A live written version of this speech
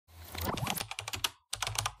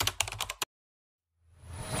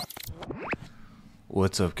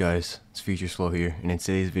What's up guys, it's Future Slow here, and in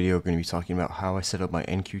today's video we're going to be talking about how I set up my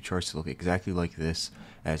NQ charts to look exactly like this,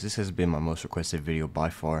 as this has been my most requested video by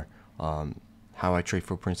far. How I trade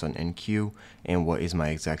footprints on NQ and what is my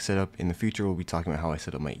exact setup. In the future we'll be talking about how I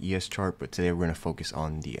set up my ES chart, but today we're going to focus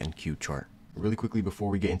on the NQ chart. Really quickly before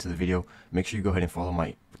we get into the video, make sure you go ahead and follow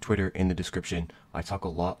my Twitter in the description. I talk a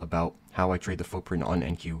lot about how I trade the footprint on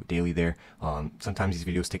NQ daily there. Sometimes these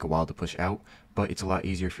videos take a while to push out, but it's a lot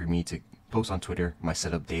easier for me to post on Twitter my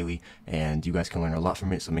setup daily, and you guys can learn a lot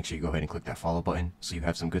from it, so make sure you go ahead and click that follow button so you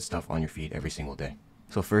have some good stuff on your feed every single day.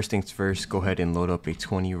 So first things first, go ahead and load up a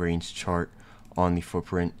 20 range chart on the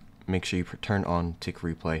footprint. Make sure you turn on tick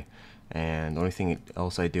replay, and the only thing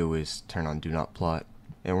else I do is turn on do not plot.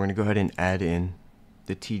 And we're going to go ahead and add in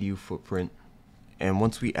the TDU footprint, and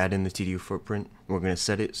once we add in the TDU footprint, we're going to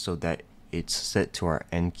set it so that it's set to our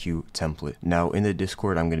NQ template. Now in the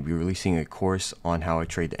Discord, I'm going to be releasing a course on how I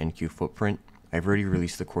trade the NQ footprint. I've already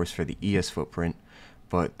released the course for the ES footprint,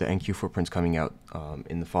 but the NQ footprint's coming out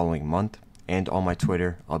in the following month. And on my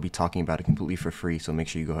Twitter, I'll be talking about it completely for free, so make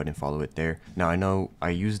sure you go ahead and follow it there. Now I know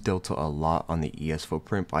I use delta a lot on the ES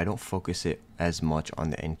footprint, but I don't focus it as much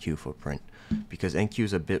on the NQ footprint, because NQ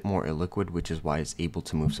is a bit more illiquid, which is why it's able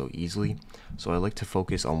to move so easily. So I like to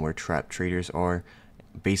focus on where trap traders are,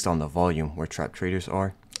 based on the volume where trap traders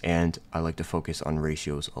are, and I like to focus on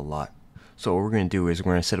ratios a lot. So what we're going to do is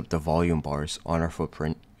we're going to set up the volume bars on our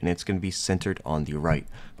footprint, and it's going to be centered on the right.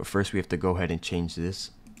 But first we have to go ahead and change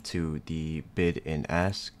this to the bid and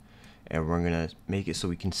ask, and we're going to make it so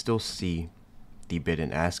we can still see the bid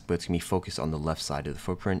and ask, but it's going to be focused on the left side of the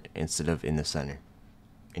footprint instead of in the center.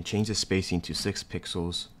 And change the spacing to 6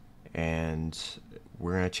 pixels, and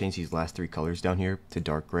we're going to change these last 3 colors down here to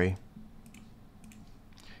dark gray.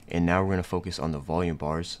 And now we're going to focus on the volume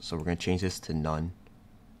bars, so we're going to change this to none,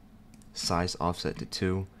 size offset to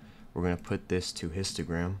 2. We're going to put this to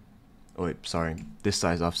histogram. Oh wait, sorry, this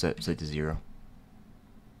size offset set to 0.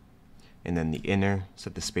 And then the inner,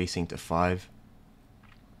 set the spacing to 5.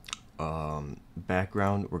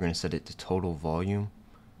 Background, we're going to set it to total volume,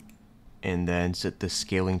 and then set the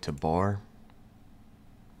scaling to bar,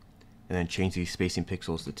 and then change the spacing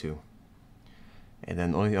pixels to 2. And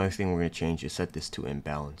then the only other thing we're going to change is set this to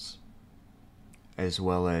imbalance, as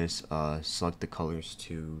well as select the colors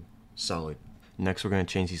to solid. Next we're going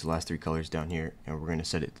to change these last 3 colors down here, and we're going to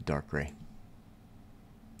set it to dark gray.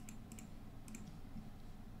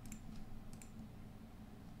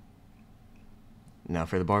 Now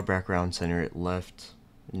for the bar background, center it left,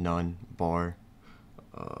 none, bar,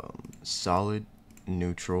 solid,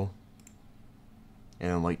 neutral, and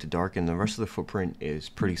then light to dark. And the rest of the footprint is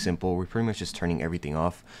pretty simple. We're pretty much just turning everything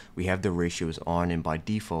off. We have the ratios on, and by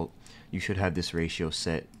default you should have this ratio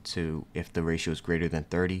set to, if the ratio is greater than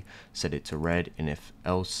 30, set it to red, and if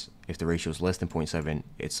the ratio is less than 0.7,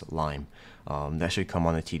 it's lime. That should come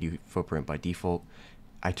on the TD footprint by default.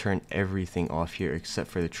 I turn everything off here except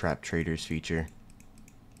for the trap traders feature,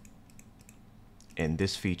 and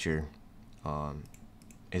this feature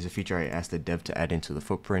is a feature I asked the dev to add into the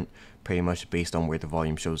footprint. Pretty much based on where the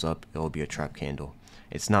volume shows up, it will be a trap candle.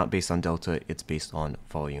 It's not based on delta, it's based on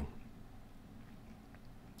volume.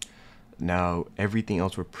 Now everything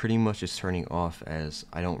else we're pretty much just turning off, as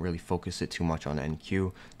I don't really focus it too much on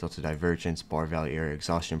NQ, delta divergence, bar value area,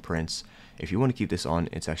 exhaustion prints. If you want to keep this on,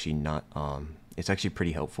 it's actually not it's actually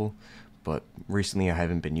pretty helpful, but recently I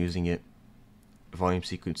haven't been using it. Volume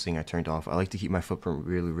sequencing I turned off. I like to keep my footprint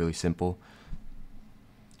really simple.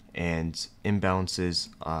 And imbalances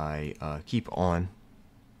I keep on,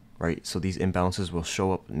 right? So these imbalances will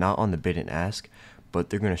show up not on the bid and ask, but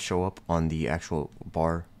they're going to show up on the actual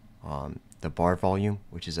bar, the bar volume,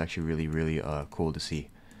 which is actually really cool to see.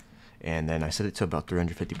 And then I set it to about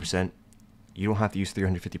 350%. You don't have to use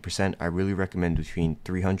 350%. I really recommend between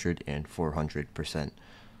 300 and 400%.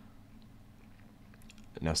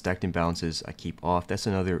 Now stacked imbalances I keep off. That's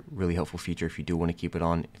another really helpful feature if you do want to keep it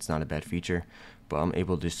on. It's not a bad feature, but I'm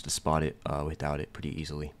able just to spot it without it pretty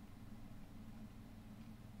easily.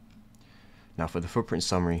 Now for the footprint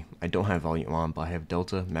summary, I don't have volume on, but I have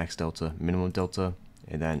delta, max delta, minimum delta,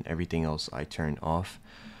 and then everything else I turn off.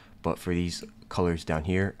 But for these colors down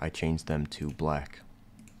here, I change them to black.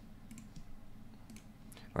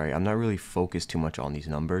 Alright, I'm not really focused too much on these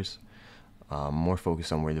numbers. More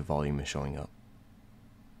focused on where the volume is showing up.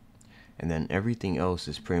 And then everything else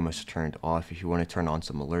is pretty much turned off. If you want to turn on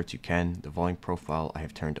some alerts, you can. The volume profile I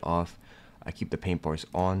have turned off. I keep the paint bars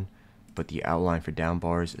on, but the outline for down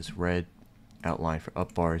bars is red, outline for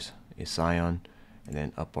up bars is cyan, and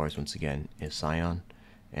then up bars once again is cyan.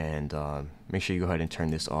 And make sure you go ahead and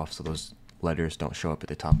turn this off so those letters don't show up at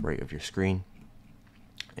the top right of your screen.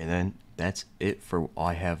 And then that's it for all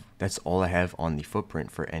I have. That's all I have on the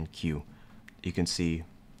footprint for NQ. You can see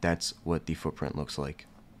that's what the footprint looks like.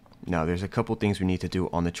 Now there's a couple things we need to do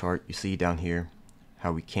on the chart. You see down here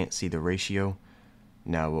how we can't see the ratio.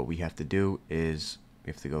 Now what we have to do is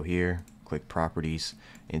we have to go here, click properties,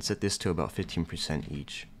 and set this to about 15%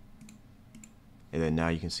 each. And then now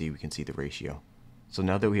you can see we can see the ratio. So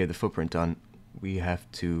now that we have the footprint done, we have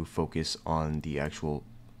to focus on the actual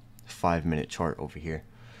 5-minute chart over here.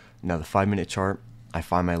 Now the 5-minute chart, I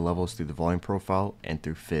find my levels through the volume profile and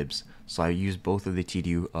through fibs. So I use both of the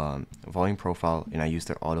TDU volume profile, and I use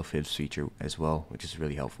their auto fibs feature as well, which is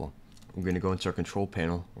really helpful. We're going to go into our control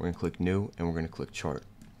panel, we're going to click new, and we're going to click chart.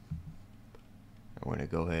 And we're going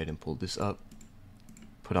to go ahead and pull this up,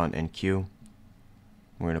 put on NQ.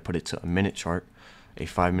 We're going to put it to a minute chart, a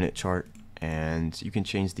 5-minute chart, and you can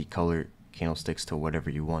change the color candlesticks to whatever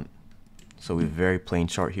you want. So we have a very plain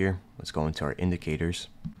chart here. Let's go into our indicators.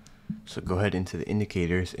 So go ahead into the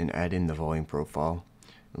indicators and add in the volume profile.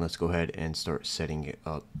 And let's go ahead and start setting it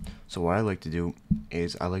up. So what I like to do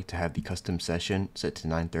is I like to have the custom session set to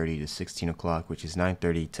 9:30 to 16 o'clock, which is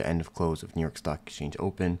 9:30 to end of close of New York Stock Exchange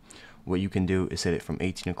open. What you can do is set it from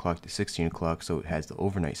 18 o'clock to 16 o'clock so it has the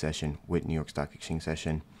overnight session with New York Stock Exchange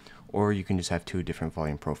session. Or you can just have 2 different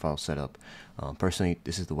volume profiles set up. Personally,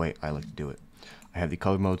 this is the way I like to do it. I have the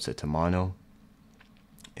color mode set to mono,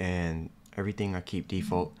 and everything I keep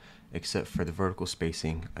default except for the vertical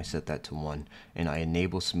spacing. I set that to 1, and I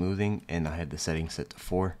enable smoothing, and I have the settings set to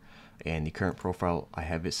 4. And the current profile, I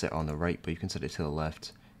have it set on the right, but you can set it to the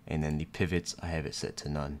left. And then the pivots, I have it set to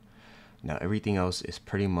none. Now everything else is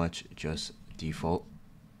pretty much just default.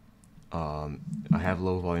 I have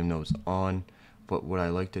low volume nodes on, but what I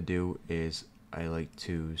like to do is I like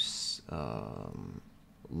to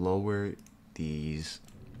lower these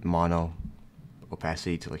mono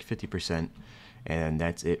opacity to like 50%, and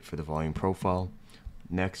that's it for the volume profile.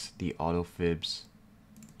 Next, the auto fibs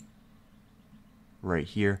right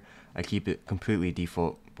here, I keep it completely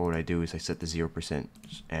default, but what I do is I set the 0%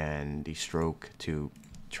 and the stroke to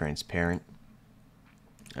transparent,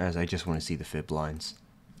 as I just want to see the fib lines.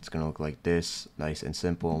 It's going to look like this, nice and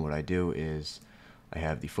simple. And what I do is I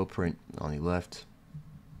have the footprint on the left,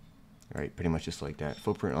 right, pretty much just like that.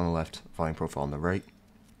 Footprint on the left, volume profile on the right.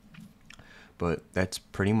 But that's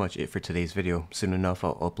pretty much it for today's video. Soon enough,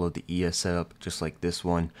 I'll upload the ES setup just like this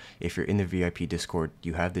one. If you're in the VIP Discord,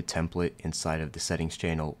 you have the template inside of the settings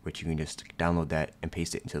channel, which you can just download that and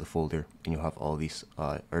paste it into the folder, and you'll have all these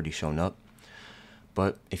already shown up.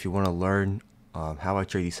 But if you want to learn how I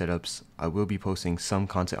trade these setups, I will be posting some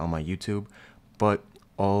content on my YouTube, but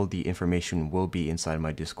all the information will be inside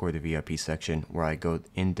my Discord, the VIP section, where I go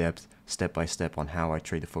in depth, step by step on how I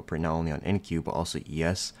trade the footprint, not only on NQ, but also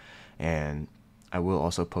ES. And I will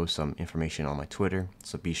also post some information on my Twitter,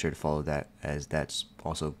 so be sure to follow that, as that's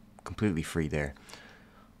also completely free there.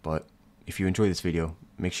 But if you enjoyed this video,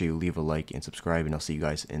 make sure you leave a like and subscribe, and I'll see you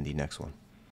guys in the next one.